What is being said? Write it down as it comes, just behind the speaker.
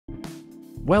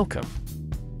Welcome.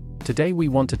 Today we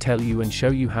want to tell you and show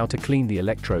you how to clean the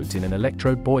electrodes in an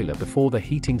electrode boiler before the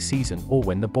heating season or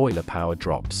when the boiler power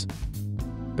drops.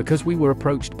 Because we were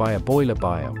approached by a boiler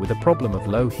buyer with a problem of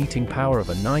low heating power of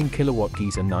a 9 kilowatt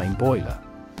Geyser 9 boiler.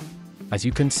 As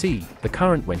you can see, the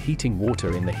current when heating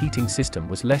water in the heating system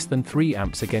was less than 3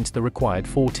 amps against the required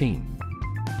 14.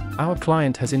 Our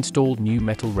client has installed new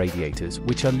metal radiators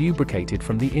which are lubricated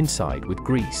from the inside with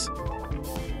grease.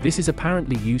 This is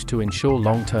apparently used to ensure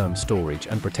long-term storage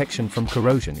and protection from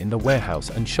corrosion in the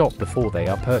warehouse and shop before they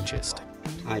are purchased.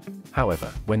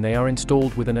 However, when they are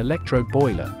installed with an electrode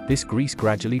boiler, this grease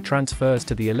gradually transfers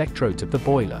to the electrodes of the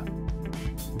boiler.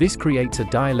 This creates a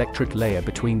dielectric layer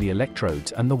between the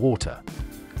electrodes and the water.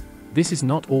 This is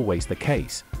not always the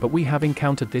case, but we have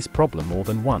encountered this problem more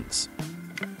than once.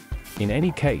 In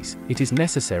any case, it is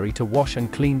necessary to wash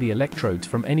and clean the electrodes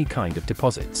from any kind of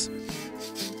deposits.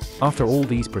 After all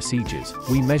these procedures,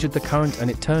 we measured the current and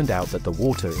it turned out that the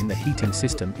water in the heating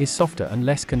system is softer and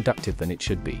less conductive than it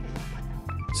should be.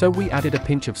 So we added a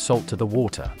pinch of salt to the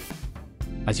water.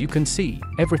 As you can see,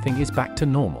 everything is back to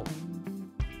normal.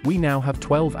 We now have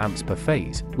 12 amps per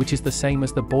phase, which is the same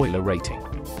as the boiler rating.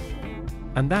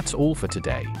 And that's all for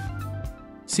today.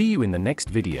 See you in the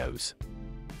next videos.